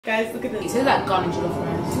Guys, look at this. It tastes like garlic jollof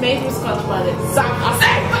rice. It's made from Scotch bonnet.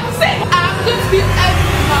 I'm going to be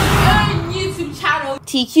opening my own YouTube channel.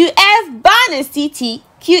 TQF Bonnets,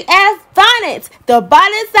 TQF Bonnets, the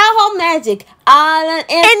bonnets that hold magic all in.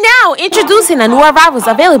 And now, introducing a new arrivals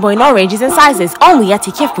available in all ranges and sizes, only at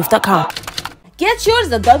TQFbooth.com. Get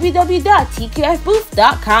yours at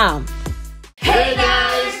www.tqfbooth.com. Hey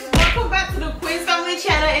guys! Welcome back to the Queen's Family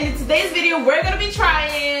channel, and in today's video, we're going to be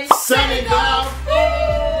trying Senegal for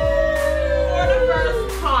the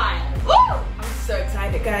first time. Woo! I'm so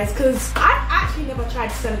excited, guys, because I've actually never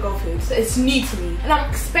tried Senegal food, so it's new to me. And I'm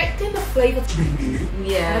expecting the flavor to be new.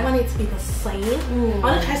 Yeah. I don't want it to be the same. I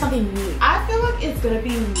want to try something new. I feel like it's going to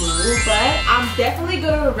be new, but I'm definitely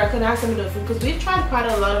going to recognize some of the food, because we've tried quite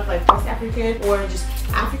a lot of like West African or just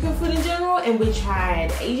African food in general, and we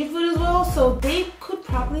tried Asian food as well, so they could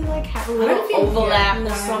probably like have a little overlap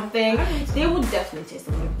or something. They would definitely taste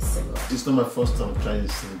a little bit similar. It's not my first time trying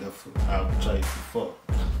Senegal food. I've tried it before.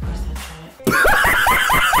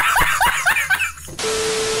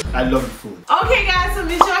 I love the food. Okay guys, so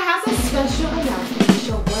Misha has a special announcement.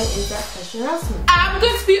 Misha, what is that special announcement? I'm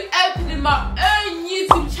going to be opening my own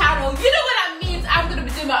YouTube channel. You know what that means? I'm going to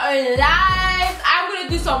be doing my own lives. I'm going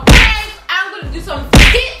to do some pranks. I'm going to do some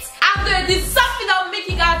skits. I'm going to do something that will make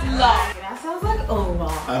you guys laugh. That sounds like a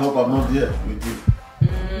lot. I hope I'm not there with you.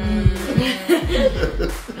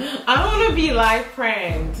 I don't want to be live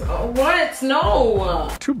pranked. What? No.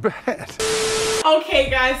 Too bad. Okay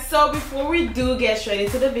guys, so before we do get straight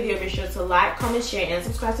into the video, be sure to like, comment, share, and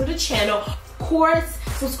subscribe to the channel. Of course,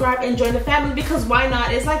 subscribe and join the family, because why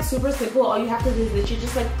not? It's like super simple. All you have to do is literally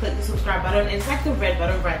just like click the subscribe button, and it's like the red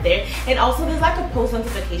button right there. And also there's like a post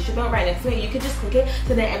notification bell right next to it. You can just click it,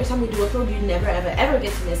 so that every time we do upload, you never ever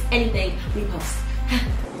get to miss anything we post.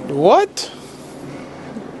 What?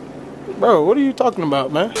 Bro, what are you talking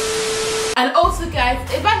about, man? And also guys,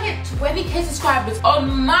 if I hit 20k subscribers on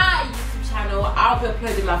my YouTube channel, I'll be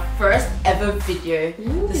uploading my first ever video.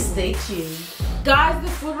 So stay tuned. Guys, the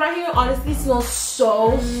food right here honestly smells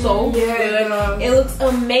so good. It looks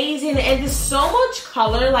amazing, and there's so much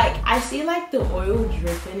color. Like I see like the oil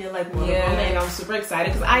dripping in like one of them, and I'm super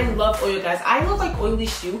excited because I love oil, guys. I love like oily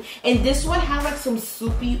stew, and this one has like some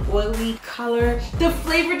soupy oily color. The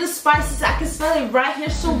flavor, the spices, I can smell it right here.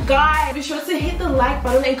 So guys, be sure to hit the like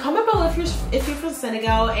button and comment below if you're from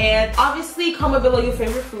Senegal, and obviously comment below your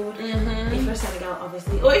favorite food if you're Senegal,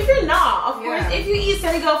 obviously, or if you're not, of course. If you eat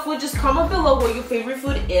Senegal food, just comment below what your favorite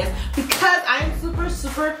food is, because I'm super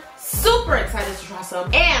excited to try some,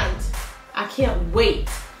 and I can't wait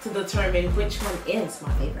to determine which one is my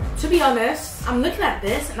favorite. To be honest, I'm looking at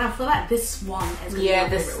this and I feel like this one is gonna be my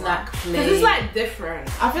favorite snack plate. because it's like different.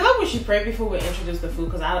 I feel like we should pray before we introduce the food,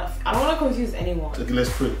 because I don't want to confuse anyone. Okay, let's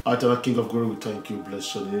pray. Eternal King of Glory, we thank you,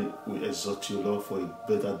 bless your name. We exalt you, Lord, for a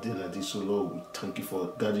better day like this, O Lord. We thank you for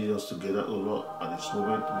gathering us together, O Lord, at this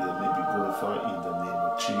moment. May your name be glorified in the name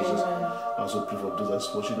of Jesus. I also pray for those that's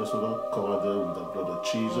watching us, O Lord. Cover them with the blood of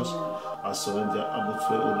Jesus. I surrender their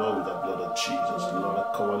atmosphere, O Lord, with the blood of Jesus. Lord, I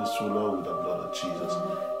cover this, O Lord, with the blood of Jesus.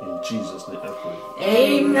 In Jesus' name I pray.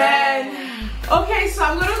 Amen. Okay, so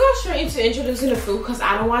I'm gonna go straight into introducing the food, because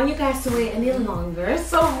I don't want you guys to wait any longer.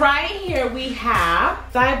 So right here we have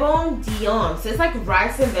Thibon Dion. So it's like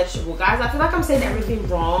rice and vegetable, guys. I feel like I'm saying everything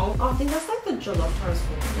wrong. Oh, I think that's like the jollof rice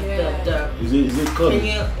food. Is it called?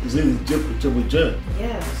 Is it jebbu jam?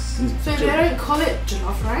 Yes. So they don't call it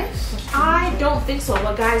jollof rice? I don't think so.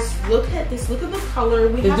 But guys, look at this. Look at the color.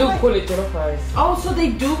 We They have do like, call it jollof rice. oh, so they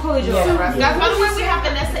do call it jollof rice. Guys, by the way, we have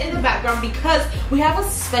Vanessa in the background because we have a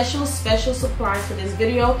special surprise for this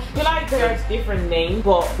video. I feel like there's different names,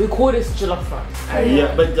 but we call this jollof rice.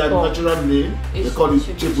 Yeah, but their natural name, they call it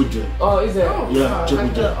jebbu jam. Oh, is it? Yeah,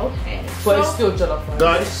 jebbu jam. Okay. But it's still jollof rice.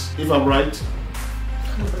 Guys, if I'm right,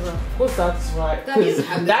 Of course that's right. Because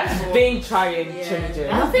that's been trying changing.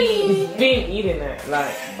 It's been eating it.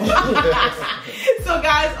 Like. So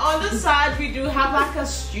guys, on the side we do have like a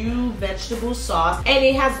stew vegetable sauce, and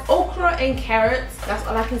it has okra and carrots. That's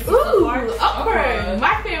all I can see so far. Okra,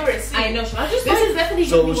 my favorite. I know. Should I just This is definitely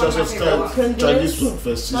so gonna we be one should of my favorite start ones. try this one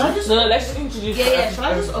first. Should I just No, let's introduce. yeah. Should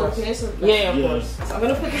I just open it? So Yeah, of course. So I'm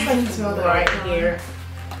gonna put this like right here,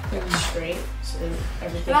 straight, so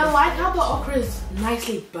everything. And I like how the okra is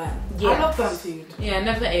nicely burnt. I love burnt food. Yeah, I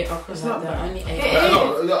never ate okra like that. I only ate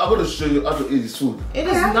I'm going to show you how to eat this food. It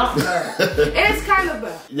is not burnt. It's kind of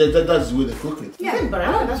burnt. Yeah, that's the way they cook it. Yeah, but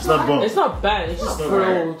I don't. That's It's not burnt. It's not bad. It's just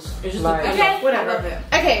grilled. It's just like. Okay, whatever. I love it.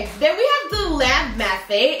 Okay, then we have the lamb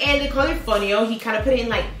mafe, and they call it fonio. He kind of put it in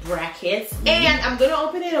like brackets, and I'm gonna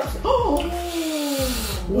open it up. Oh,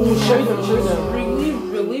 Ooh, show them. really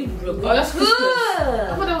really, really Oh, that's good.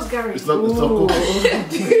 I thought that was Gary. It's not cool.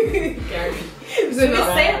 Gary. So you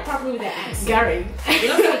say it properly with the accent. Gary. You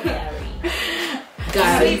don't say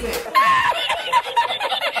Gary. Gary.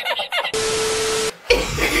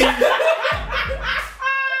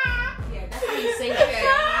 Yeah, that's how you say it.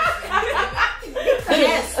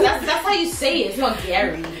 Yes, that's how you say it. It's not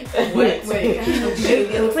Gary. Wait.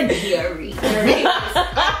 It looks like Gary.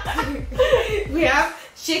 We have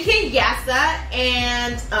chicken yassa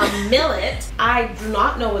and millet. I do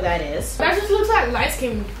not know what that is. That just looks like light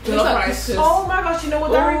skin jollof rice. Oh my gosh, you know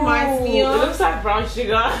what that reminds me of? It looks like brown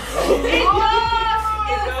sugar. It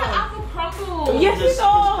looks like apple crumble. Yes, it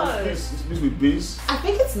does. It's mixed with beans. I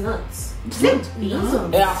think it's nuts. It's Is it not.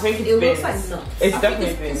 beans? Yeah, I think it's It beans. looks like nuts. It's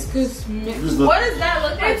definitely beans. It's not. What does that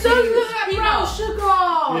look like? It does look like brown sugar.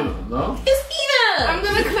 You know, no? It's peanuts. I'm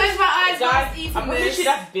gonna close my eyes while Guys, eating I'm pretty this. sure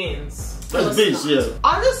that's beans. That's beans, yeah.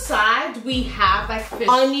 On the side, we have like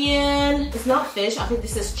onion. It's not fish. I think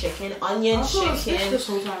this is chicken. Onion, chicken, This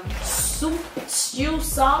whole time. soup, stew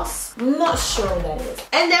sauce. I'm not sure what that is.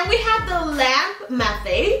 And then we have the lamb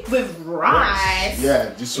method with rice.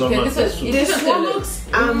 Yeah, this one. Okay, man, this this is- one. This one looks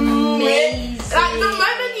amazing. Like the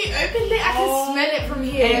moment you opened it, I can smell it from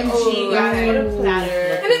here. MG, guys, what a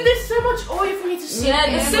platter. And then there's so much oil for me to see. Yeah,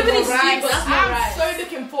 the 70 rice. super I'm so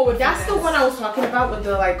looking forward. That's the one I was talking about with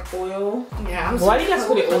the like oil. Yeah, I'm Why do you guys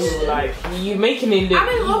put it oil? Like, you're making it look. I'm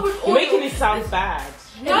in love with You're oil. making it sound bad.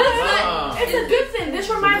 No, it's a good thing. This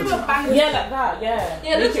reminds me of banga. Yeah, like that, yeah.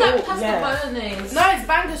 Yeah, it looks Make like all- pasta yeah. bolognese. No, it's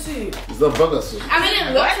banga soup. It's not burger soup. I mean,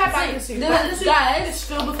 it looks like banga soup. The- Banga soup guys- is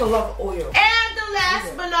filled with a lot of oil. And the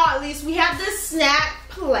last but not least, we have this snack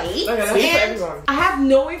plate. Okay, that's for and everyone. I have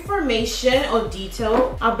no information or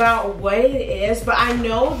detail about what it is, but I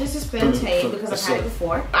know this is plantain because I've had it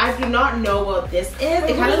before. I do not know what this is.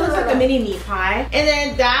 It kind of looks like a mini meat pie. And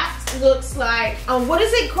then that looks like, what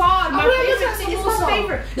is it called? My favorite thing. It's my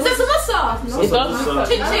favorite. Is that samosa? It does.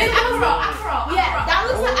 Chicken akara. Yeah, that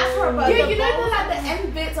looks like akara. But Yeah, the you know bowl- the like the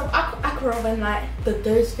end bits of akara when like the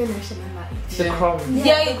dough's finished and then like. The crumbs.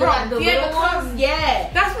 Yeah, the Yeah, little the ones. Yeah.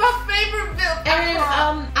 That's my favorite bit. Of And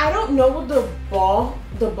akara. I don't know what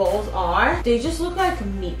the balls are. They just look like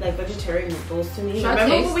meat, like vegetarian meatballs to me. Should I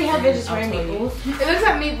Remember taste when we had them? vegetarian I'll tell you. meatballs? It looks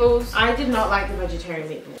like meatballs. I did not like the vegetarian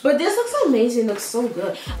meatballs. But this looks amazing. It looks so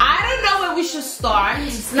good. I don't know where we should start.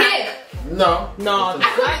 Yeah. No. No,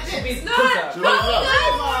 that should be pizza.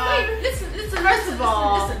 Listen, first of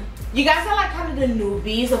all, you guys are like kind of the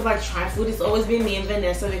newbies of like trying food. It's always been me and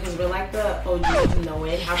Vanessa because we're like the OGs of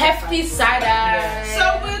knowing how to Hefty try food. side eye.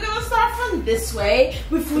 So we're gonna start from this way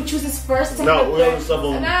with food chooses first. Second, No, we're third. going to start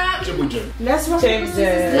on Chibu Jim. Let's run Change paper,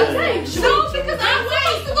 the- scissors. No, because I'm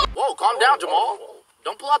wait. Whoa, calm down, Jamal.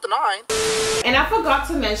 Don't pull out the 9. And I forgot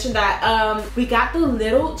to mention that we got the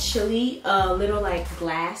little chili, little like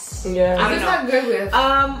glass. Yeah. I don't It's know. not good with.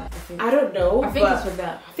 I don't know. I think but it's with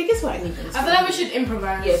that. I think it's what I need. I feel like we should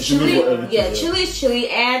improvise. Yeah, should chili. do everything, Yeah, yeah. chili is chili,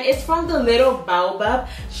 and it's from the little baobab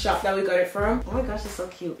shop that we got it from. Oh my gosh, it's so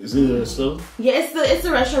cute. Is it a restaurant? Yeah, it's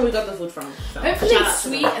the restaurant we got the food from. So, Hopefully shout out it's to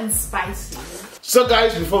sweet them. and spicy. So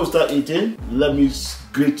guys, before we start eating, let me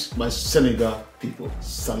greet my Senegal people.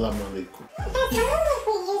 Salam alaikum.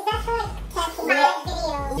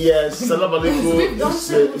 Yes, salam alaikum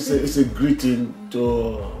is a greeting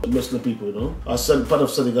to Muslim people, you know. Part of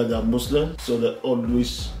Senegal, they are Muslim, so they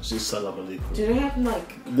always say salam alaikum. Do they have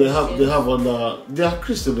like? They have they are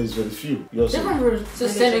Christian, but it's very few. You know what I'm saying? So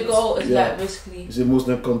Senegal is Yeah. like basically. It's a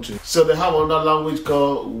Muslim country. So they have another language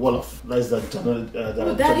called Wolof. That's the general.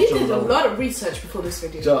 Dad, you did a lot of research before this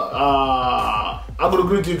video. So, I'm gonna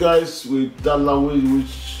greet you guys with that language,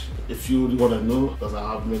 which if you really wanna know, because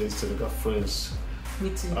I have many Senegal friends. Me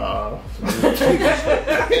too.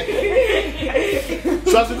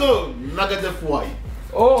 So as we go, negative Y.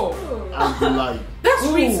 Oh. Abdullahi. That's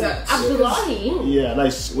research. Abdullahi. Yeah,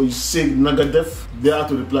 nice. When you say negative, they have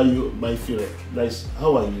to reply you by Firek. Nice.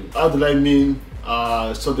 How are you? How do I mean?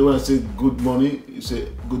 Something when I say good morning, you say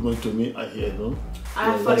good morning to me. I hear no.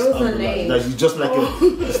 I thought it was a Abdullahi. name. That's just like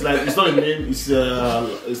it's not a name.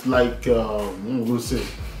 It's like we'll say.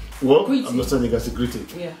 Well, I'm not saying it's a greeting.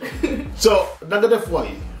 Yeah. So negative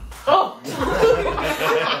Y. Oh.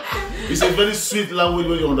 It's a very sweet language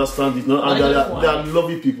when you understand it, no? And they are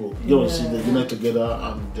lovely people. You know, see, they unite together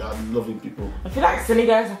and they are loving people. I feel like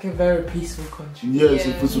Senegal is like a very peaceful country. Yeah, it's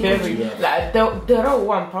a peaceful Very. country. Yeah. Like, they don't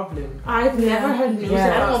want problem. I've never heard news Yeah.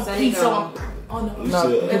 I don't about want pizza. Senegal. Oh no. It's No,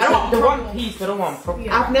 a- they want peace, they don't want problem.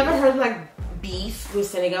 Yeah. I've never heard like beef with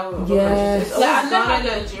Senegal. With Yes. I've never heard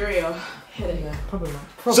Nigeria. Yeah, probably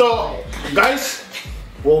not. So, guys,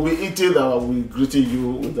 We'll be eating and we'll be greeting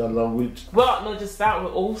you with that language. Well, not just that,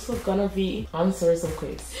 we're also gonna be answering some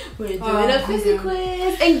quiz. We're doing a quizzy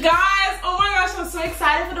quiz. And guys, oh my gosh, I'm so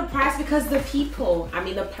excited for the prize because the people, I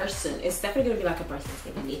mean the person, it's definitely gonna be like a person, it's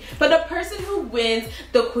gonna be me. But the person who wins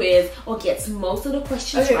the quiz or gets most of the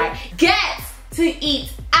questions right gets to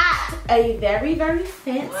eat at a very, very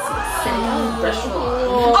fancy Senegal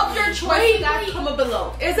restaurant of your choice. Guys, comment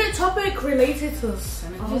below. Is it topic related to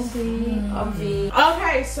Senegal?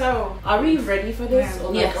 Okay, so are we ready for this?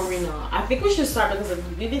 Or like, are we not? I think we should start because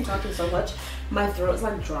we've been talking so much. My throat's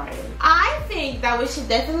like drying. I think that we should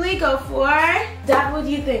definitely go for. Dad, what do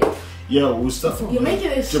you think? Yeah, we'll start from You're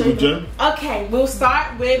making it Jebujan. Okay, we'll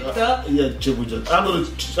start with the. Yeah, Jebujan. I'm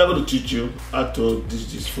gonna teach you how to dish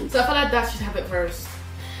this food. So I feel like Dad should have it first.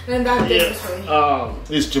 And then Dad did this way.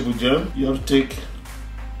 It's Jebujan. You have to take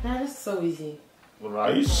That is so easy.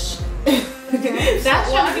 rice.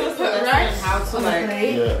 That's trying to give us a lesson how to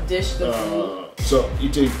like dish the food. So you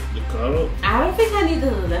take the carrot. I don't think I need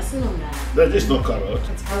a lesson on that. That is not carrot.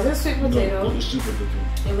 Is it sweet potato? No, it's sweet potato.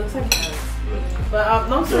 It looks like carrots. But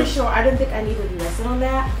long story short, I didn't think I needed a lesson on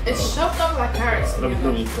that. It's chopped up like carrots. Let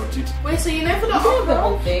me cut it. Wait, so you never You can have the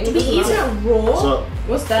whole thing. Do we eat it raw? So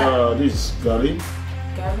What's that? this is curry.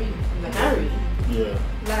 Gary. Yeah.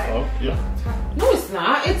 Like, yeah. No, it's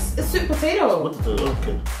not. It's sweet potato. What is it?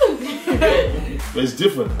 Okay. But it's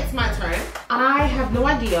different. It's my turn. I have no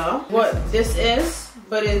idea what this is,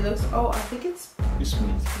 but it looks. Oh, I think it's. It's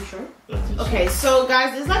meat. You sure? That is Okay, so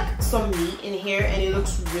guys, there's like some meat in here, and it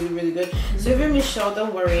looks really, really good. So if you're Michelle,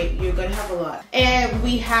 don't worry, you're gonna have a lot. And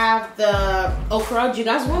we have the okra. Do you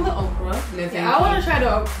guys want the okra? yeah, I want to try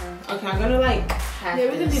the okra. Okay, I'm gonna like have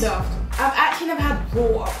Yeah, we can do that after. I've actually never had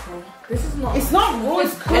raw okra. This is not. It's not raw.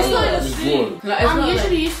 It's cooked. It's not a It's stew. raw. I'm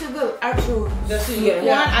usually used to the actual stew. One,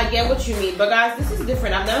 I get what you mean, but guys, this is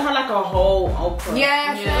different. I've never had like a whole okra.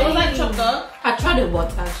 Yeah, It was like chopped up. I tried it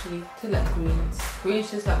once actually. To like greens.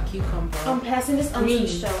 Greens just like cucumber. I'm passing this on to Green.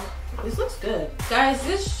 Michelle. This looks good. Guys,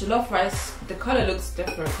 this jollof rice, the color looks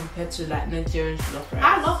different compared to like Nigerian jollof rice.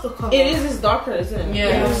 I love the color. It is. It's darker, isn't it?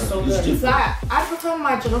 Yeah. It's so It's good. different. Like, I prefer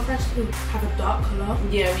my jollof rice to have a dark color.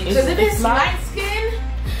 Yeah, me Because too. if it's light skin,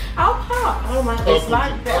 I'll pass. I don't mind. It's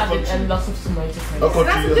like that and lots of tomato paste. How come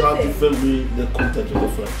That's you a have good to fill me the content of the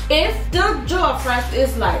flesh? If the jollof rice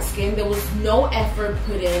is light skinned, there was no effort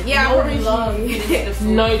put in. Yeah, no originally. love put into the food.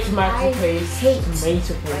 No tomato I paste, hate tomato Rice,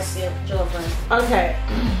 paste. yeah, jollof rice. Okay,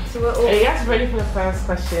 So we're all. are you guys ready for the first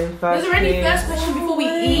question? There's already first question before we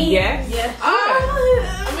eat. Yes. Yes.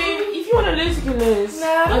 I mean, if you want to lose, you can lose. no,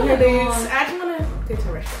 I don't Okay, want to go lose. I just want to go to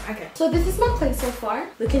a restaurant. Okay. So this is my plate so far.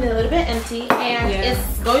 Looking a little bit empty, and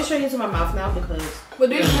it's going straight into my mouth now because We're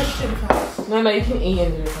doing question first. No, you can eat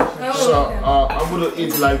and do the question. So I'm gonna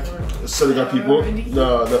eat like Senegal people.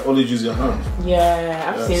 The only use your hand.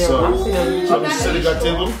 Yeah, I've seen so it. I've seen it. I'm in Senegal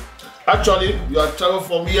table. Actually, you are traveling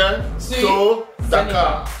from here to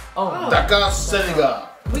Dakar. Oh. Dakar, Senegal.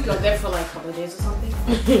 we go there for like a couple of days or something.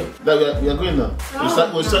 That we are going now. We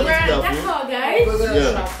start We're eating at that food. Dakar, guys. We're gonna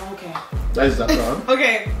Yeah. shop. Okay. That is Dakar.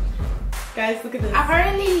 Okay. Guys, look at this.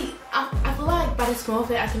 Apparently, I feel like by the smell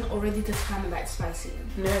of it, I can already determine that it's spicy.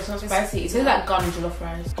 No, it's not spicy. It tastes like garden jollof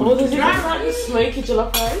rice. Oh, does it have like smoky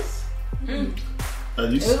jollof rice? And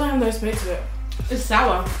It this, doesn't have no smoke to it. It's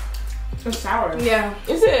sour. It's sour. Yeah,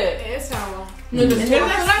 Is it? it is sour. No, the I feel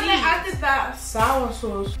like they added that sour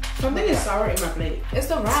sauce. Something is sour in my plate. It's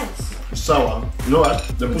the rice. sour. You know what?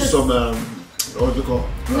 They put some what do you call?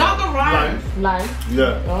 Not the rice. Lime?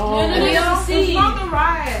 Yeah. Oh. No, It's seed. not the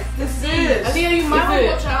rice. This is. I think you might want it?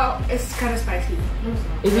 to watch out. It's kind of spicy.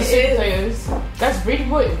 Is it sweet potatoes? That's really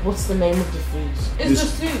what. What's the name of the food? It's This-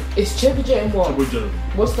 the soup. It's chibija and what? Jebujan.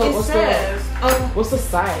 What's the It says what's the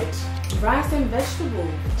side? rice and vegetables.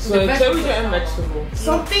 So The vegetable chibija and sour. vegetable.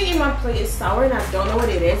 Something in my plate is sour and I don't know what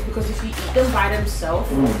it is because if you eat them by themselves,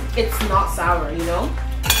 it's not sour, you know?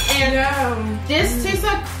 And this tastes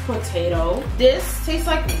like potato. This tastes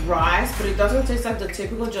like rice, but it doesn't taste like the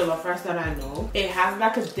typical jollof rice that I know. It has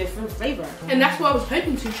like a different flavor. And that's why I was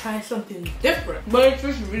hoping to try something different. But it's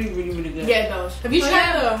just really, really, really good. Yeah, it does. Have you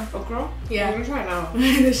tried the Okra? Yeah. I'm gonna try it now.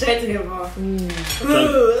 the shade together?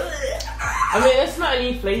 I mean, it's not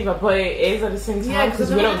any flavor, but it is at the same time Yeah, because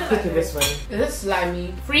 'cause we I don't like cook it it. this way. It's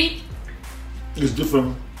slimy. Free. It's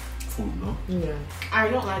different food, no? Yeah. I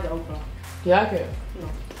don't like the okra. You like it? No.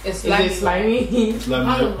 It's slimy. Is it slimy? It's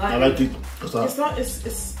slimy. I like it. It's not.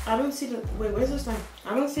 It's. I don't see the. Wait, where's the slime?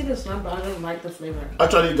 I don't see the slime, but I don't like the flavor.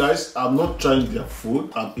 Actually, guys, I'm not trying their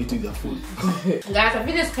food. I'm eating their food. Guys, I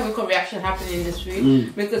think there's chemical reaction happening in this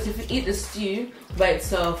food because if you eat the stew by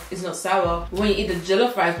itself, it's not sour. When you eat the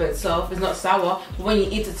jollof rice by itself, it's not sour. But when you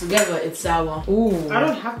eat it together, it's sour. Ooh. I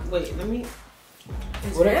don't have. Wait, let me.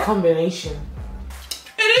 What a combination.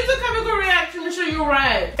 It is a chemical reaction, Michelle. You're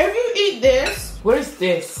right. If you eat this, what is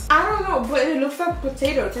this? I don't know, but it looks like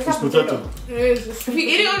potato. It tastes like potato. It is. If you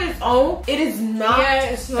eat it on its own, it is not. Yeah,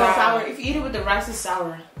 it's not sour. If you eat it with the rice, it's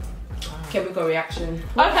sour. Chemical reaction.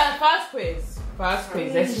 Okay, first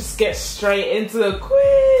quiz. Let's just get straight into the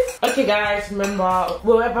quiz. Okay, guys, remember,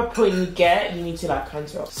 whatever point you get, you need to like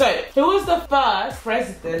count it off. So, who was the first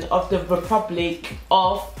president of the Republic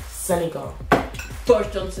of Senegal?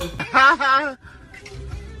 Boris Johnson.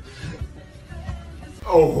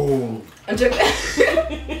 Oh. I'm joking.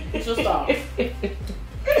 Just stop. Okay.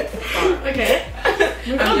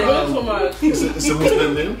 I'm doing so much. It's a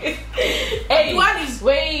Muslim name. Hey, wait, there's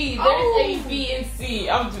A, B, and C.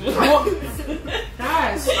 I'm doing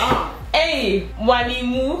Guys, stop. A.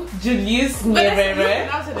 Mwalimu Julius Nyerere.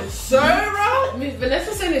 So wrong. Miss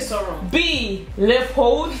Vanessa said it's so wrong. B.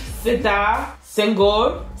 Leopold Sedar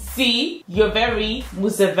Senghor. C. Yoweri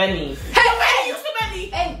Museveni. Hey,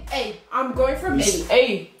 Museveni. A. I'm going for B.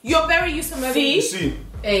 A. You're very Museveni. C.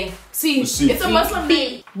 A. C. C. It's a Muslim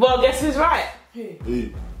name. Well, guess who's right?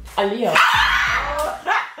 A. Aliyah.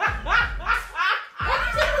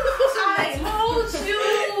 I told you.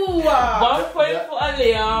 1 point for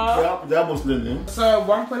Aliyah. They are Muslim name. So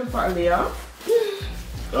 1 point for Aliyah.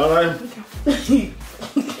 Alright.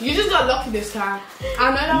 You just got lucky this time. I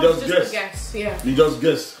know that You was just just a guess. Yeah. You just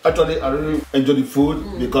guess. Actually, I really enjoy the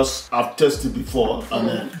food because I've tasted before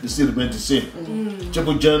and it still remains the same.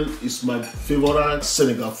 Triple Gen is my favorite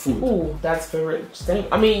Senegal food. Ooh, that's very interesting.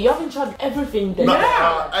 I mean, you haven't tried everything there. No,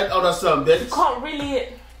 I understand that. You can't really.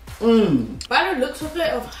 By the looks of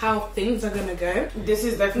it, of how things are gonna go, This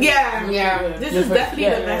is definitely. yeah. This is definitely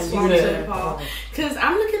the best one yeah. so far. Because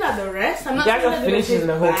I'm looking at the rest. I'm You not guys saying are that finishing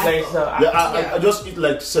the whole place, so I just eat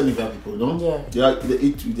like Senegal people, no? Yeah. They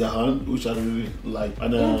eat with their hand, which I really like.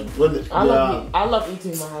 And when they, I love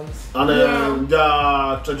eating my hands. and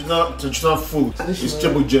their traditional food is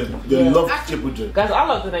Triple Gen. They love Triple Gen. Guys, I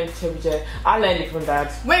love the name Chibuje. I learned it from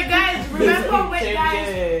Dad. Wait, guys, remember? Wait,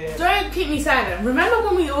 guys, don't keep me silent. Remember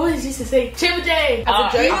when we always used to say Triple J as a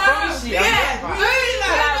joke? I promise you.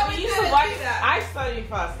 We used to watch. I saw you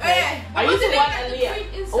first. I used to want Aliyah.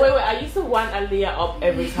 Wait, I used to want Aliyah up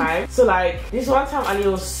every time. So like this one time,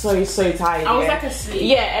 Aliyah was so tired. I was like asleep.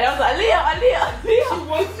 Yeah, and I was like, Aliyah. She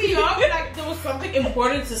woke me up like there was something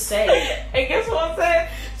important to say. And guess what I said?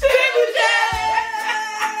 Triple J.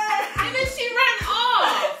 And then she ran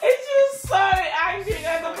off. And she was so angry.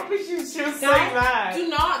 Guys, I promise she was so mad. Do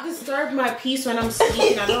not disturb my peace when I'm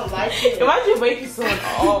sleeping. I don't like it. Imagine waking someone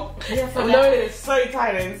up. No, it's so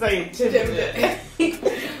tired and saying Triple J.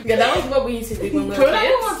 Yeah, that was what we used to do when we were Can I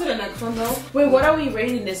kids. move on to the next one though? Wait, what are we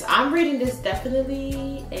rating this? I'm rating this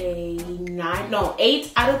definitely a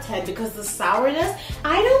 8 out of 10 because the sourness,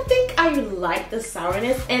 I don't think I like the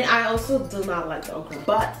sourness, and I also do not like the okra.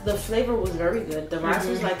 But the flavor was very good. The rice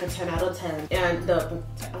was like a 10 out of 10. And the,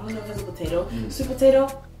 I don't know if it's a potato, sweet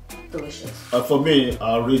potato, delicious. For me,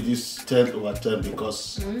 I rate this 10 over 10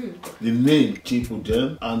 because the name Triple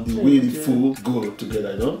Gen and the way the food go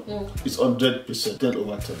together, you know, it's 100% 10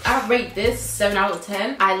 over 10. I rate this 7 out of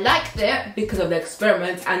 10. I liked it because of the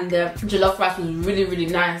experiment, and the jollof rice was really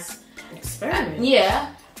nice. Experiment?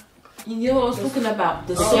 Yeah. You know what I was talking about?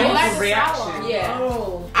 The sauce. like the reaction. sour. Yeah.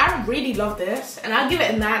 Oh, I really love this, and I'll give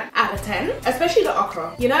it a 9 out of 10. Especially the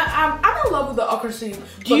okra. You know, I'm in love with the okra soup.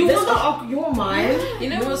 Do you want the okra? You want mine? You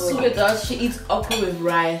know what Suga does? She eats okra with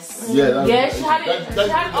rice. Yeah, she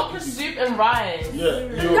had okra soup and rice. Yeah,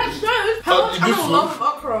 That shows how much I'm in love with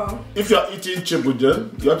okra. if you are eating Triple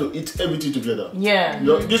Gen, you have to eat everything together. Yeah. You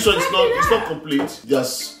know, this one is not complete.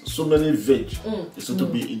 There's so many veg. It's to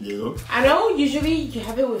be in there, you know. I know usually you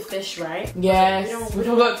have it with fish, right? Yes, we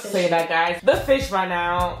forgot to say that, guys. The fish ran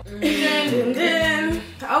out. And then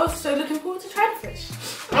I was so looking forward to trying the fish.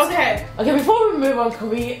 Okay. Okay, before we move on, can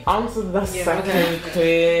we answer the second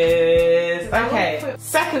quiz? Okay,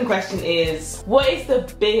 second question is, what is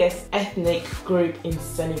the biggest ethnic group in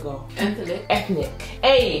Senegal? Ethnic.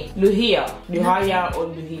 A. Luhia or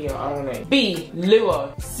Luhia, I don't know. B.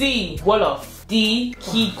 Luo. C. Wolof. D.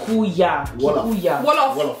 Kikuya. Wolof.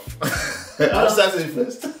 Wolof. Wolof. I'll start it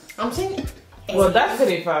first. I'm saying Well, that's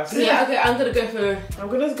pretty fast. Yeah, okay, I'm gonna go for I'm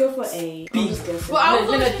gonna go for A. B. Well, I was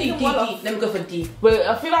gonna D. Let me go for D. But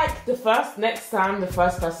I feel like next time the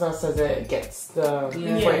first person that says it gets the point.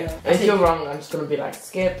 Yeah. If you're wrong, I'm just gonna be like,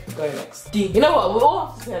 skip, go next. D. You know what? We all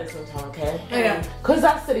have to say it at the same time, okay? Yeah. Because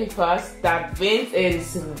that's sitting first, that Vince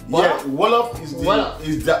is Wolof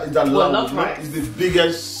is that language, right? is the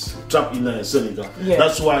biggest trap in Senegal. Yeah.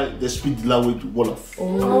 That's why they speak the language Wolof.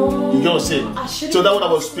 Oh. You get what I'm saying? So that's what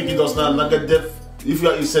I was speaking just now. Nagadef. If you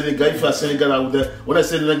are in Senegal, if you are Senegal out there, when I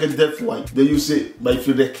say Nagadef, why? Then you say by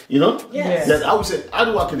Fidek. You know? Yes. Then I would say I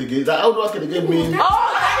don't work in the game. That I don't work in the game means.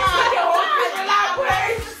 Oh,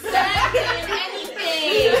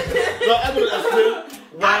 No, I don't explain.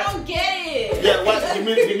 I don't get it. Yeah, what the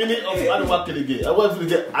meaning of I don't work in the game. I want you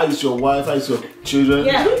to get how is your wife, how is your children,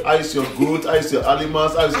 how is your goat, how is your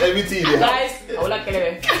animals, how is everything in the house. guys, I would like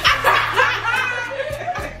to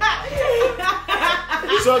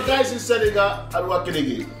So guys in Senegal, I don't work in the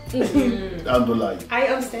game. I don't lie. I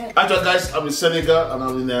understand. Actually guys, I'm in Senegal and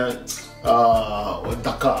I'm in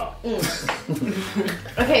Dakar.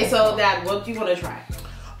 Okay, so Dad, what do you want to try?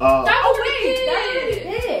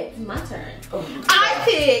 It's my turn. I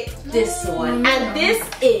picked this one, and this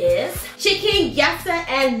is chicken yassa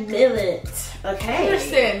and millet. Okay.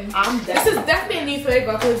 Listen, this is definitely a new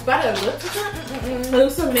flavor because by the look of it, it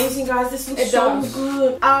looks amazing, guys. This looks so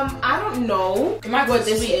good. I don't know what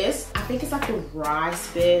this is. I think it's like the rice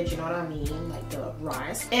bit. You know what I mean? Like the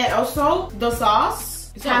rice, and also the sauce.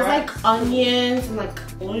 It has like onions and like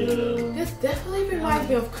oil. This definitely reminds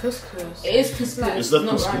me of couscous. It is couscous. It's not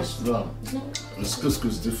couscous. No. It's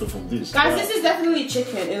couscous different from this. Guys, this is definitely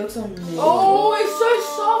chicken. It looks amazing. Oh, it's so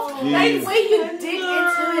soft. Yeah. Like the way you dig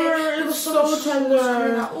into it. It was so tender.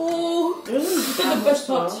 Oh, There isn't the that much best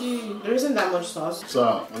part sauce. too. There isn't that much sauce.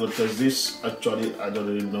 So I'm gonna test this. Actually, I don't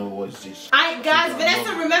really know what is this. Alright, guys,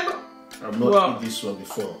 Vanessa, remember. I've not eaten this one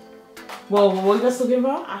before. Well, what are you guys talking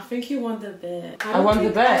about? I think you won the bet. I won the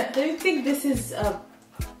bet. I don't think this is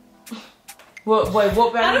What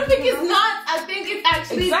bet? I don't think it's nuts. I think it's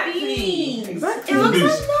actually beans. It looks like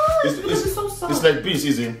nuts because it's so soft. It's like beans,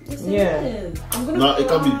 isn't it? Yeah. I'm gonna No, it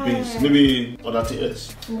can't cry. be beans. Maybe other thing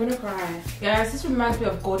else. I'm gonna cry. Guys, this reminds me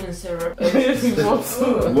of golden syrup.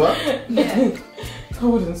 What? Yeah.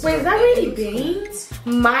 wait, is that really beans?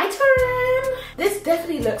 My turn. This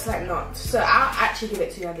definitely looks like nuts, so I'll actually give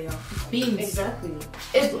it to Yalia. Beans. Exactly.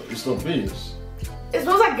 It's not beans. It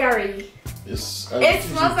smells like Gary. It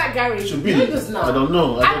smells like Gary. It should be. No, it does not. I don't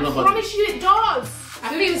know. I don't know about promise you it does. I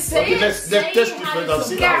think it's Okay, let's test it first and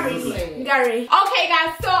see how it looks like. Gary. Okay,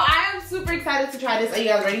 guys, so I am super excited to try this. Are you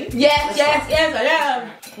guys ready? Yes, I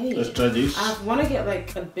am. Let's try this. I want to get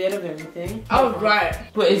like a bit of everything. Oh, right.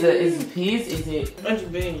 But is it peas? Is it Bunch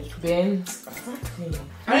of beans. beans?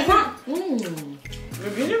 Exactly. The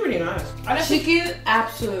beans are really nice. Chicken,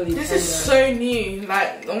 absolutely. This is so new.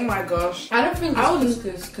 Like, oh my gosh. I don't think it's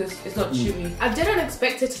couscous because it's not chewy. I didn't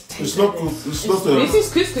expect it to taste It's not like cool. this. It's not This is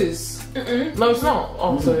couscous. No, it's not.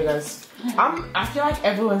 Oh, sorry, guys. I feel like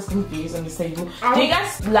everyone's confused on this table. Do you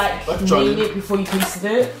guys like name it before you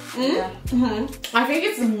tasted it? I think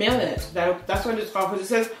it's millet. That's what it's called. Because it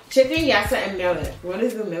says chicken yassa and millet. What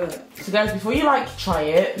is the millet? So guys, before you like try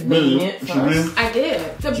it, name it first. I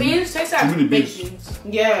did. The beans taste like really baked beans. beans.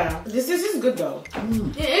 Yeah. This is good though.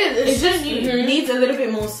 It is. It just needs a little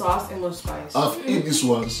bit more sauce and more spice. I've eaten these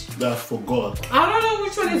ones that I forgot. I don't know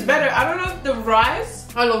which one is better. I don't know if the rice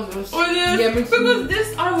I love this. or this. Yeah, me too. Because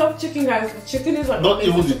this, I love chicken, guys. The chicken is like Not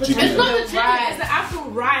even the chicken. It's not the chicken, Rice. it's the actual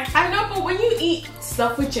rice. I know, but when you eat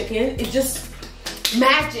stuff with chicken, it's just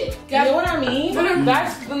magic. You know what I mean?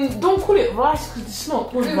 Guys, don't call it rice because it's not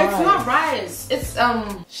called rice. It's not rice. It's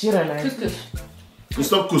Shit, I know. Couscous.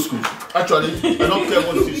 It's not couscous. Actually, I don't care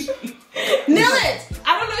what it is. millet.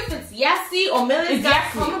 I don't know if it's yassi or millet. It's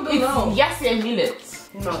Guys, comment below. It's yassi and millet.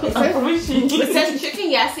 No, it says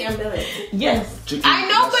chicken yassi and millet. Yes. Chicken. I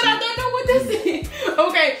know, but I don't know what this is.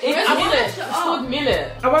 Okay, It's millet. It's called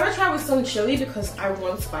millet. I want to try with some chili because I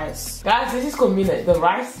want spice. Guys, this is called millet. The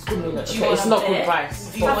rice is called millet. Do you Okay, it's wanna not called bet?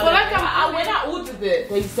 rice. Do you I wanna feel like bet? when I ordered it,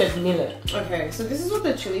 they said millet. Okay, so this is what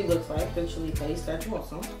the chili looks like. The chili paste. That you want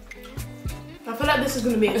some? I feel like this is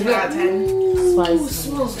gonna be a 10 out of 10. Spicy.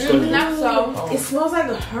 Smells That's so. It smells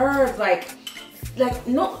like herb, like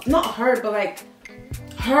not herb, but like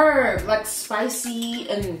herb, like spicy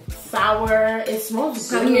and sour. It smells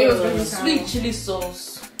good. Sweet chili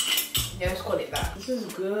sauce. Yeah, let's call it that. This is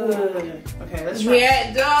good. Okay, let's try.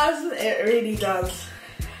 Yeah, it does. It really does.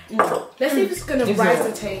 Let's see if it's gonna rise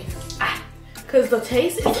the taste. Because the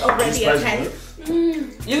taste is already a 10.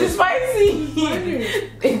 Is it spicy?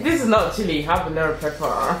 This is not chili, habanero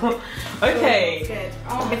pepper. Okay.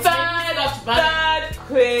 Third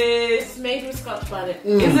quiz. It's made with Scotch bonnet.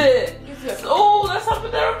 Is it? Oh, that's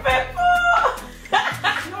habanero pepper.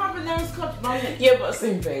 No, habanero Scotch bonnet. Yeah, but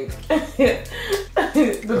same thing.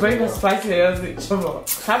 The both are spicy as each other.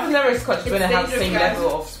 Habanero and Scotch bonnet have the same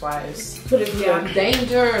level of spice. Put it here.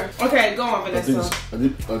 Danger. Okay, go on, Vanessa. I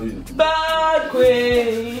didn't. Third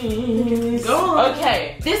quiz. Go on.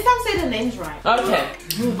 Okay. This time say the names right. Okay.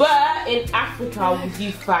 Where in Africa would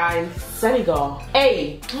you find Senegal?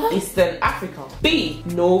 A. Eastern Africa. B.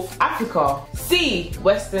 North Africa. C.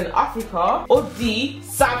 Western Africa. Or D.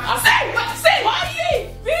 South Africa. Say what are you?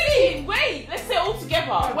 Really? Wait, let's say it all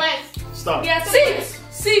together. West. Stop. Yeah,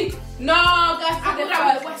 C. No, guys, I did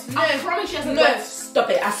that West. No, I promise you I said West. Stop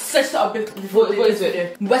it. I said stop before What is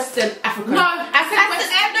it? Western Africa. No, I said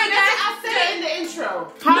Western Africa. I said it in the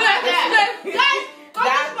intro.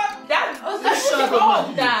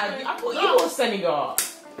 Dad, I thought you were Senegal.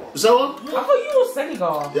 Is that one? I thought you were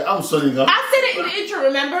Senegal. Yeah, I'm Senegal. I said it in the intro,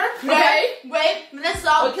 remember? Wait, let's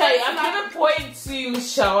stop. Okay, I'm gonna point to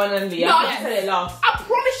Shawan and Leah. No, I said it last. I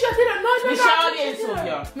promise you I didn't. No. Michelle and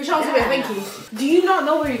Sylvia. Michelle, thank you. Do you not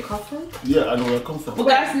know where you come from? Yeah, I know where I come from. But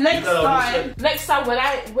guys, next You gotta time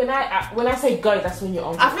when I say go, that's when you're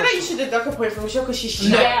on. I feel like you should deduct a point from Michelle because she's shy.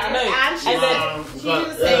 Yeah, I know. And then she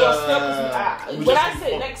didn't say when I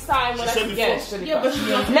say next time, when I say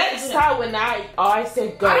next time when I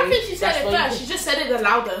say go. I don't think she said it first. She just said it the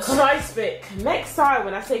loudest. Can I speak? Next time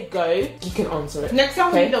when I say go, you can answer it. Next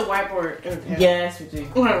time we need a whiteboard. Yes, we do.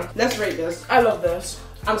 Okay, let's rate this. I love this.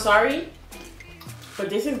 I'm sorry, but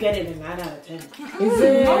this is getting a 9 out of 10. Is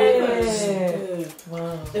it?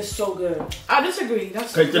 Wow. It's so good. I disagree.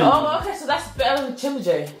 That's okay, so that's better than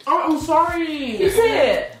Chimuje. Oh, I'm sorry. Is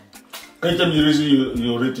it? Can you tell me the reason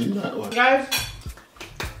you're rating that one? Guys,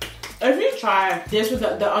 if you try this with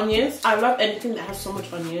the onions, I love anything that has so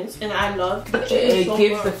much onions, and I love the it so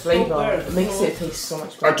gives good, the flavor. So it makes it taste so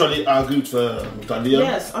much better. Actually, I agree with Talia.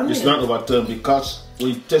 Yes, onions. It's not overturned because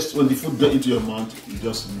when the food gets into your mouth, you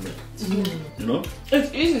just melt. You know?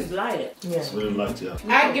 It's easy, it's light. Yeah. It's very light, yeah.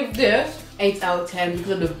 I give this 8 out of 10 because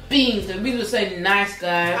of the beans. The beans were so nice,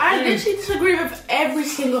 guys. I literally disagree with every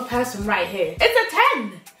single person right here. It's a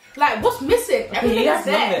 10. Like, what's missing? Everything is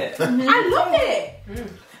there. I love it.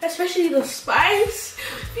 Especially the spice.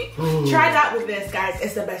 Try that with this, guys.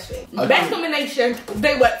 It's the best thing. Best combination.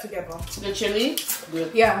 They work together. The chili,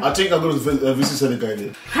 good. Yeah. I think I'm going to visit Senegal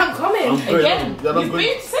again. I'm coming. Again? You've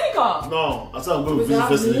been to Senegal? No, I said I'm going to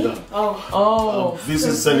visit Senegal. Oh.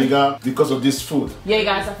 Visit Senegal because of this food. Yeah,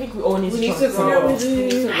 guys, I think we all need to go. We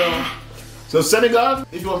need to go. So Senegal,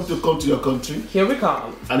 if you want to come to your country, here we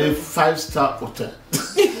come. And a 5-star hotel.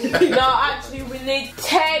 No, actually, we need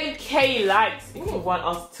 10k likes if you want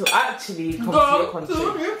us to actually come to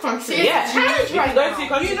your country. Yeah, it's a challenge right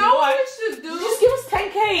now. You know what we should do? Just give us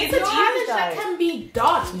 10k. It's a challenge that can be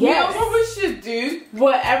done. Yes. You know what we should do?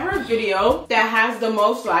 Whatever video that has the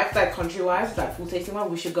most likes, like country-wise, like food tasting one,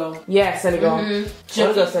 we should go. Yeah, Senegal.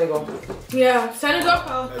 Should go Senegal. Yeah, Senegal.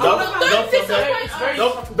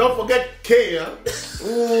 Don't forget Kenya.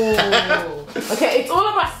 Ooh. Okay, it's all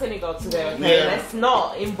about Senegal today, okay? Yeah. Let's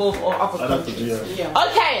not involve all other countries.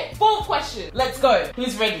 Okay, 4th question. Let's go.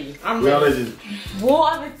 Who's ready? I'm ready.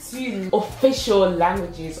 What are the 2 official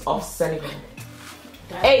languages of Senegal?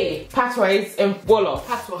 A. Patois and Wolof.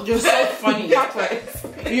 You're so funny.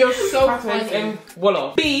 Patois. You're so funny. And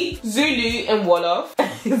Wolof. B. Zulu and Wolof.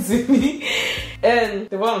 Zulu. And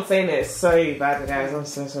the way I'm saying it is so bad, guys. I'm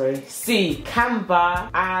so sorry. C. Kamba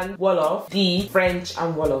and Wolof. D. French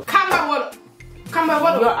and Wolof. Kamba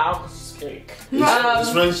Wolof. You're out to speak.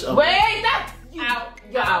 It's French. Wait, that's out.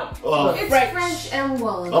 You're out. Oh. It's French and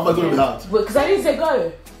Wolof. How am I going to be out? Because I didn't say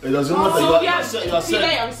go. It doesn't matter. You are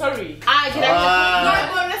saying. I'm sorry. Let's be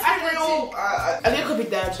real. Ali could be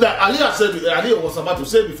dead. Ali had said it. Ali was about to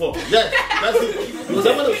say before. Yes, that's it. He was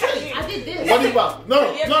about to say it. I did this. What did you No.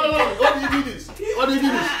 What did you do this? What did you do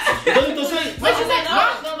this? You don't need to say it. What you said?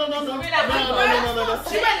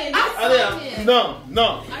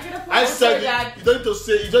 No. I said it. You don't need to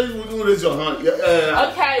say it. You don't even raise your hand.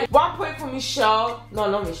 Okay, 1 point for Michelle. No,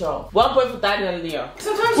 not Michelle. 1 point for Daddy and Leah.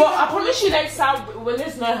 Sometimes I promise you next time when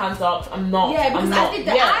there's no hands up, I'm not. Yeah, because I did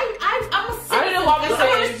that. Yeah. I'm a I don't know what I'm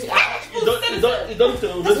saying. You don't need to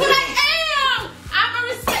raise your hand. I'm a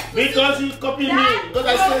respectful. Because you copy me. Because I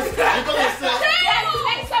said.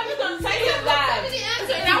 Next time you don't say it that.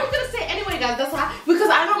 And I was gonna say anyway, guys. That's why because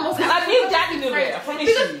I know most. I need Daddy to know it. I promise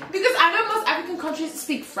you. Because I know most African countries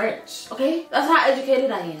speak French. Okay, that's how educated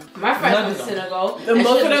I am. My friends from Senegal. And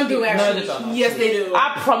most of them do actually. No, they don't. Yes, they do.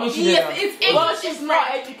 I promise you. Yes, it's English. Well, she's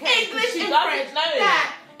not educated. English She and doesn't French. know.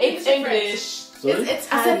 Yeah. It's English.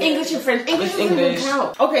 It's I said English and French. English doesn't English. even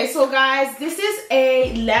count. Okay, so guys, this is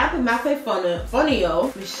a lamp matte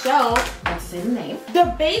fonio. Michelle, let's say the name.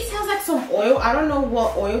 The base has like some oil. I don't know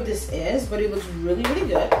what oil this is, but it looks really, really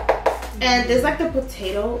good. And there's like the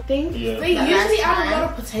potato thing. Yeah. They usually add a lot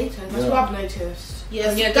of potatoes. That's what I've noticed.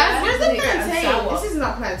 Yes. Yeah, Guys, where's the they get plantain? sour. This is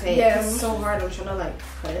not plantain. Yeah. This is so hard. I'm trying to like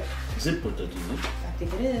cut it. Is it potato? I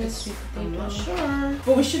think it is. I'm not sure.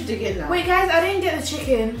 But we should dig in now. Wait, guys, I didn't get the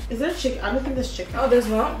chicken. Is there chicken? I don't think there's chicken. Oh, there's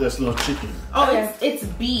not. There's no chicken. Oh, Okay. it's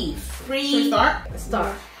beef. Should we start?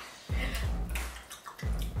 Start.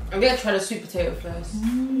 I'm gonna try the sweet potato first.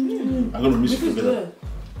 I'm gonna mix it together.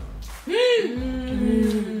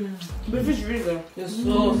 Beef is really good. The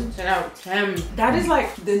sauce, 10 out of 10. That is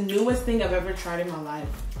like the newest thing I've ever tried in my life.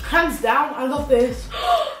 Hands down, I love this.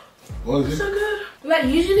 What is So it? good. Like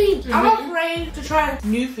usually, I'm afraid to try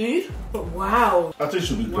new food, but wow. I think it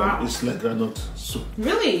should be gone. It's like granite soup.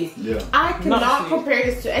 Really? Yeah. I cannot Not compare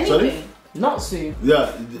this to anything. Sorry? Not soup.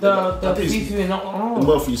 Yeah. The I think it's- FUFU not. the Oh.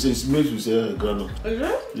 mouth you say it's made with granite. Is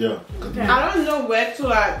it? Yeah. I don't know where to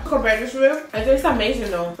like compare this with. I think it's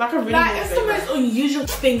amazing though. It's like a really Like good it's the flavor. most unusual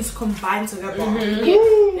things combined together.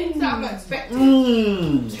 Things that I'm not expecting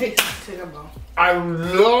Mmm. to taste together. I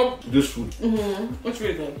love this food. It's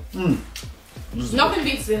really good. This is Nothing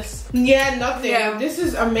beats this. Yeah, nothing. Yeah. This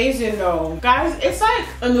is amazing though. Guys, it's like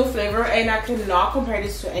a new flavor and I cannot compare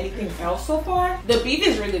this to anything else so far. The beef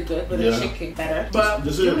is really good, but Yeah. the chicken better. good. But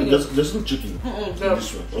There's no chicken. the,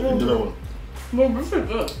 This one. Okay, the other one. well, this is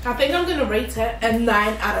good. I think I'm gonna rate it a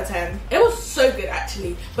 9 out of 10. It was so good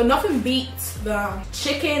actually, but nothing beats the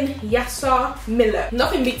chicken yassa millet.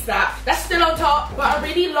 Nothing beats that. That's still on top, but I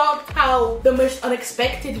really loved how the most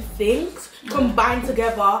unexpected things combined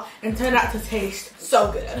together and turned out to taste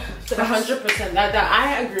so good. So that's- 100%. That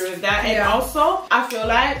I agree with that. And Yeah. also, I feel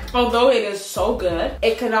like although it is so good,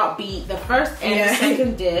 it cannot beat the first and Yeah. the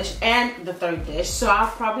second dish and the third dish. So I'll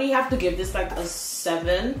probably have to give this like a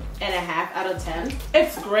 7.5 out of 10.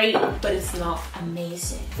 It's great, but it's not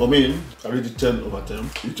amazing. For me, I rate it 10 over 10.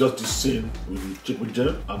 It's just the same with the chicken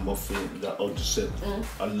jam and muffin. They're all the same.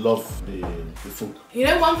 I love the food. You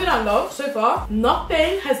know one thing I love so far?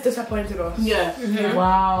 Nothing has disappointed us. Yeah.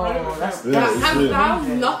 Wow. That's Yeah, Like, it's hands really-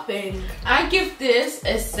 down, nothing. I give this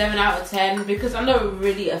a 7 out of 10 because I'm not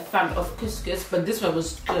really a fan of couscous, but this one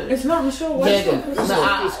was good. It's not Michelle. Yeah, What's good. it?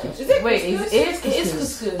 No, Is it wait, couscous? it is It is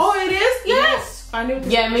couscous. couscous. Oh, it is? Yes. I knew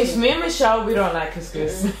this. Yeah, me and Michelle, we don't like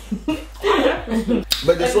couscous.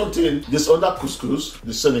 But there's one thing, this other couscous,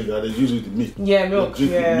 the Senegal, they use it with meat. Yeah, They milk.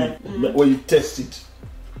 drink with Yeah. meat. When you taste it,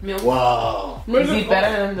 Milk. wow. Is it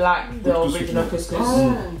better than like the Couscous. original couscous?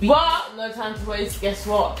 Oh. But no time to waste. Guess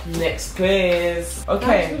what? Next quiz. That's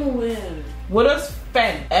Okay. gonna win. What does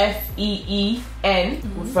fen, F-E-E-N,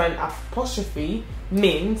 with an apostrophe,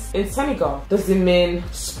 means in Senegal? Does it mean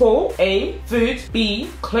sport? A, food. B,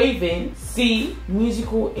 clothing. C,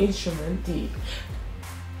 musical instrument. D.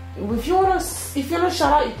 If you wanna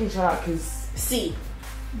shout out, you can shout out because C.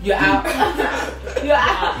 You're out. You're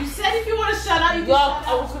out. You said if you want to shut out, you can shut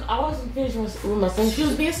out. I wasn't finished with my sentence. She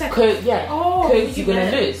was being second. Cause yeah, Oh, cause you you're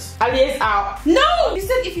gonna meant- lose. Ali's out. No! You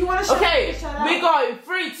said if you want to shut out, Okay, you can shut out. we go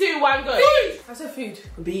 3, 2, 1, go. I said food.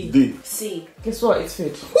 B. D. C. Guess what? It's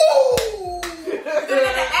food.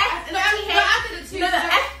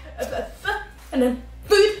 And then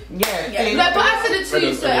food. Yeah. No, but I said it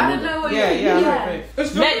too, so I don't know what Yeah, you're yeah.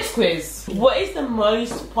 Next quiz. What is the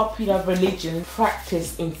most popular religion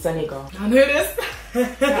practiced in Senegal? I know this.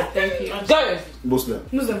 Thank you. Go. Muslim.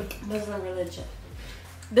 Muslim. Muslim religion.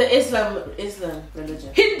 The Islam religion.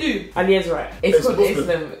 Hindu. Ali is right. It's It's called Muslim.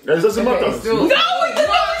 Islam. It doesn't matter. it's still- No, it's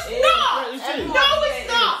not. You see? No, it's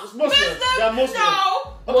not. It's Muslim. They are Muslim. No.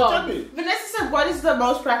 Okay, What? tell me. Vanessa said, what is the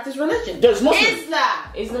most practiced religion? There's Muslim. Islam.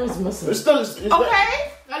 Islam is Muslim. It's still, it's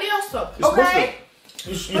Okay. Ali, I'll stop. It's Okay.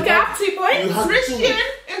 Muslim. Okay, I have 2 you points. have Christian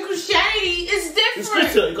and Christianity is different. It's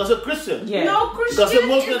Christian. You can say Christian. Yeah. No, You Christian can say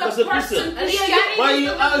Muslim. You can is say a person. Christian. Christianity Why is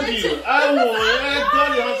you a argue? religion. I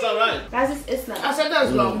got your answer right. Guys, it's Islam. I said that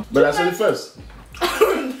as well. But I said it first. I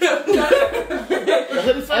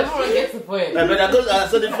said it first. Everyone gets the point. I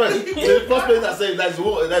said it first. So the first place I said that's the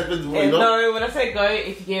one. That's the one. You know? No, when I say go,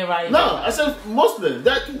 if you get it right. you No, get it I said Muslim.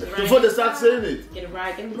 That before they start saying it. Get it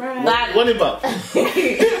right, get it right. right. One about. That's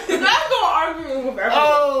gonna argue with everyone.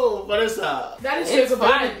 Oh, Vanessa. That is It's so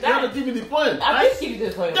fine. good. You have to give me the point. I just give you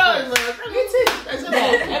the point. Yeah, me too.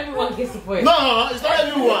 Yeah, everyone gets the point. No, it's not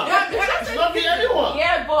everyone. It's not me, anyone.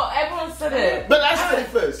 Yeah, but everyone said it. But I said it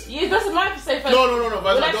first. It doesn't matter if you say first. no.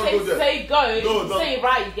 When I don't say go there. say go, No, if you no. say it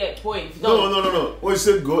right, you get points. No. When you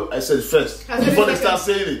say go, I said first. Before they start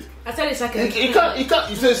saying it. I said it second. You can't.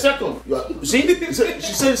 You say second. See,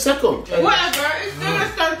 she said second. Whatever. It's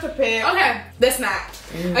gonna start to pick. Okay, the snack.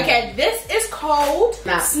 Okay, this is called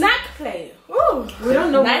snack play. Ooh, We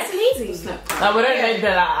don't know. nice and easy. Like, we don't know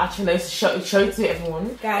that actually knows to show it to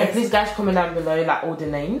everyone. Guys. If these guys comment down below, like all the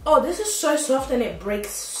names. Oh, this is so soft and it breaks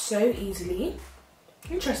so easily.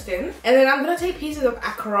 Interesting. And then I'm gonna take pieces of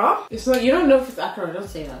akara. It's not. You don't know if it's accurate. Don't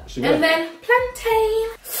say that. And then plantain.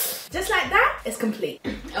 Just like that, it's complete.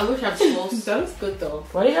 I wish I had sauce. Sounds good though.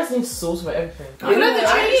 Why do you guys need sauce for everything? You know the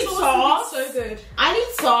I chili need sauce sauce. would be so good. I need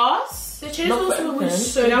sauce. The chili Not sauce for would be everything.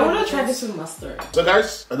 so good. I want to try this with mustard. So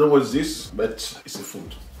guys, I don't know what is this, but it's a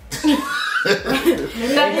food.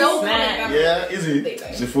 Yeah, easy.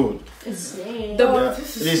 It's a food. Yeah.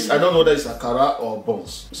 It is. I don't know that it's akara or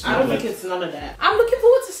buns. It's I not don't like- think it's none of that. I'm looking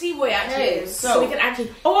forward to see what it actually Okay, is. so- So we can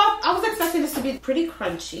actually. Oh, I was expecting this to be pretty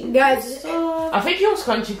crunchy. Guys, I think it was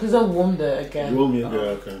crunchy because I warmed it again. You want me? Yeah,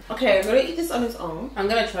 okay. Okay, I'm gonna eat this on its own. I'm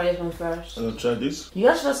gonna try this one first. I'm gonna try this. You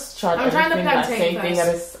guys just tried I'm trying the everything at the plantain same thing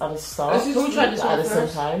first. at the start. Who tried this at one the same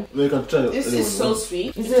first? time. No, you can try it. This anyway, is so no?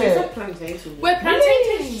 sweet. Is It tastes it? like plantain to me. where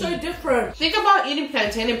plantain tastes so different. Think about eating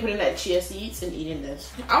plantain and putting like chia seeds and eating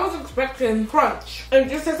this. I was expecting crunch. It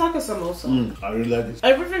just tastes like a samosa. I really like it.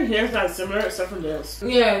 Everything here is like similar except for this.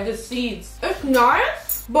 Yeah, the seeds. It's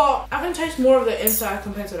nice, but I can taste more of the inside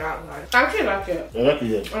compared to the outside. I actually like it. I like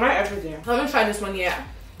it. Yeah. I like everything. I haven't tried this one yet.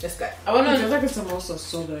 Let's go. I wanna It tastes like a samosa,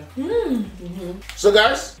 so good. So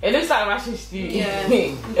guys, It looks like mashed stew. Yeah.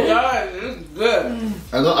 Yeah, it's good.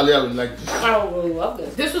 I know Alia will like this. I will love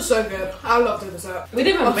this. This was so good. I love the dessert. We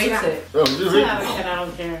didn't even Oh, rate snap. it. Oh, this is 10 really out of 10, I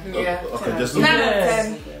don't care. Yeah. Okay, there's no 9 me. out of Yes.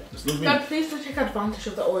 10. There's no me. God, please don't take advantage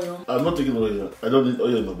of the oil. I'm not taking oil. I don't need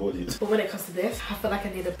oil in my body. But when it comes to this, I feel like I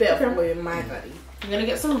need a bit of oil in my body. I'm gonna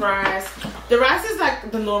get some rice. The rice is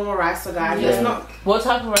like the normal rice, so guys. It's not. What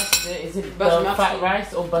type of rice is it? Is it Basmati. fat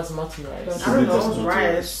rice or basmati rice? I don't know. It's It's not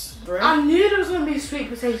rice. I knew there was going to be sweet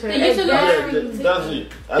potato. They used to Yeah, love that's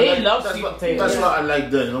it. I They like, love that's sweet what, potatoes. That's why I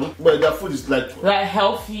like them, you know. But their food is like Like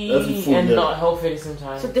healthy Healthy food, and yeah. not healthy at the same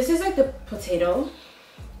time. So this is like the potato,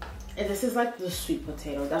 and this is like the sweet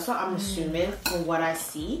potato. That's what I'm assuming from what I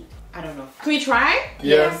see. I don't know. Can we try?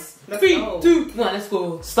 Yeah. Yes. Let's 3, go. 2, 1, let's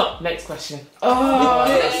go. Stop. Next question. Oh,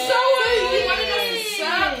 You wanted us to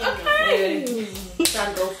serve? Okay.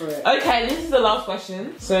 Gotta go for it. Okay, this is the last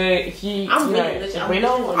question. So if you, I'm you winning know, this. I'm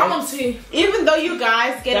winner, winning. I'm on 2. Even though you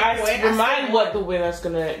guys get a guys, point, I remind still what won. the winner's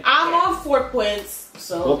gonna. I'm on 4 points.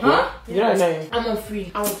 So, Huh? You don't know. I'm on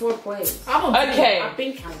 3. I'm on 4 points. I'm on 2. Okay. I've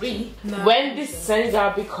been counting. When did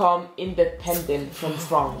Senegal become independent from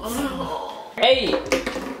France? A.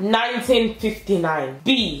 1959.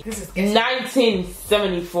 B.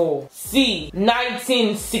 1974. C.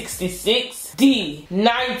 1966. D.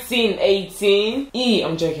 1918. E.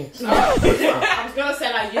 I'm joking. I was gonna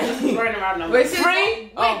say like you're just throwing around numbers.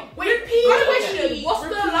 Three. Repeat the question. What's the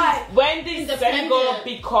like? When did Senegal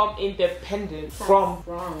become independent from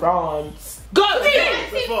France? Go!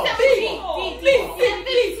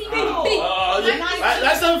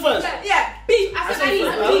 Let's say first. Yeah, B. I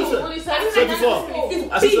said first. I said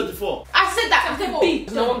 34. I said 34. I said that. I said B.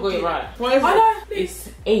 No one got it right. What is it? Oh, It's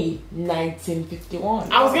A.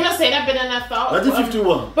 1951. I was gonna say that, but then I thought.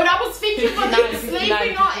 1951. But I was thinking for like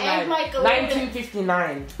slavery not end like a little bit.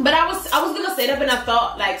 1959. But I was gonna say that, but I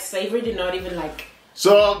thought like slavery did not even like.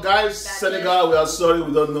 So guys, Senegal, we are sorry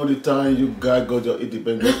we don't know the time you guys got your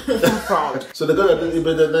independence. France. So they got their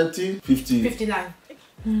independence 1950. 59.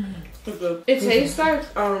 It tastes like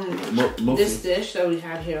Muffin. this dish that we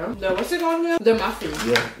had here. The what's it called again? The muffin.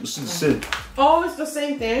 Yeah, it's the same. Oh, it's the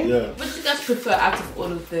same thing. Yeah. What do you guys prefer out of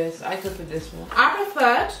all of this? I go for this one. I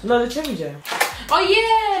preferred. No, the changer. Oh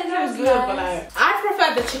yeah, that was Good, good. but like I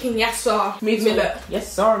preferred the chicken yassa millet.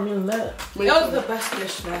 Yes, sir, millet. It was the best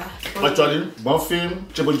dish there. Actually, muffin,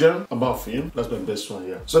 chibojam, and muffin. That's my best one,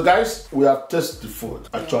 yeah. So guys, we have tasted the food.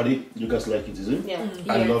 Actually, you guys like it, is it? yeah.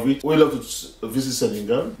 I love it. We love to visit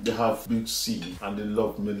Senegal. They have big sea and they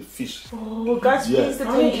love many fish. Oh, guys, Yeah. please, the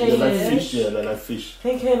They 10K like likes. fish, yeah, they like fish.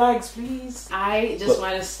 10K likes, please. I just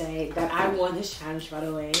want to say that I won this challenge, by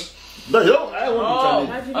the way. No, yo, I want Oh, the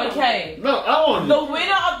challenge. okay. No, I want The it.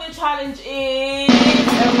 winner of the challenge is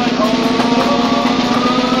everyone.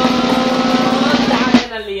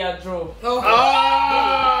 Dan and Aliyah draw.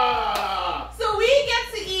 Ah! So we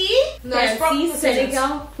get to eat No, it's from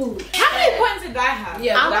Senegal food. How many points did I have?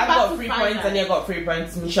 Yeah, I'm I about got to 3 find points that. and you got 3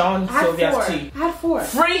 points. Michonne, I had Sylvia 4. has 2. I had 4.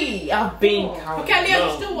 3. I've been counting. Okay, Leah,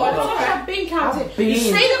 you still won. I've been counting. I've been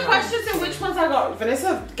Say the counting. questions and which ones I got.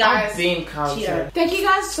 Vanessa, guys. I've been counting. Cheater. Thank you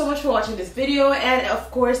guys so much for watching this video, and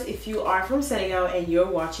of course, if you are from Senegal and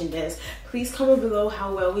you're watching this, please comment below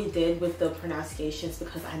how well we did with the pronunciations,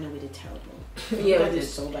 because I know we did terrible. Yeah, we did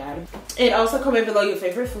so bad. And also comment below your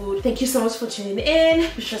favorite food. Thank you so much for tuning in.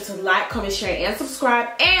 Be sure to like, comment, share, and subscribe.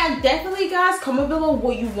 And definitely, guys, comment below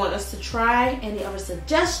what you want us to try, any other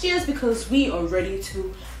suggestions, because we are ready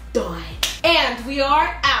to dine. And we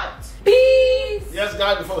are out. Peace. Yes,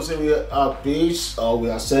 guys, before we say we are peace, we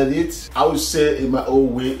have said it, I will say it in my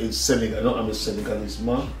own way in Senegal. I know I'm a Senegalese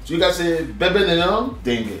man. So you guys say, Bebe Neon,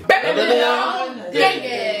 Dengue. Bebe Neon,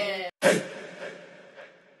 Dengue.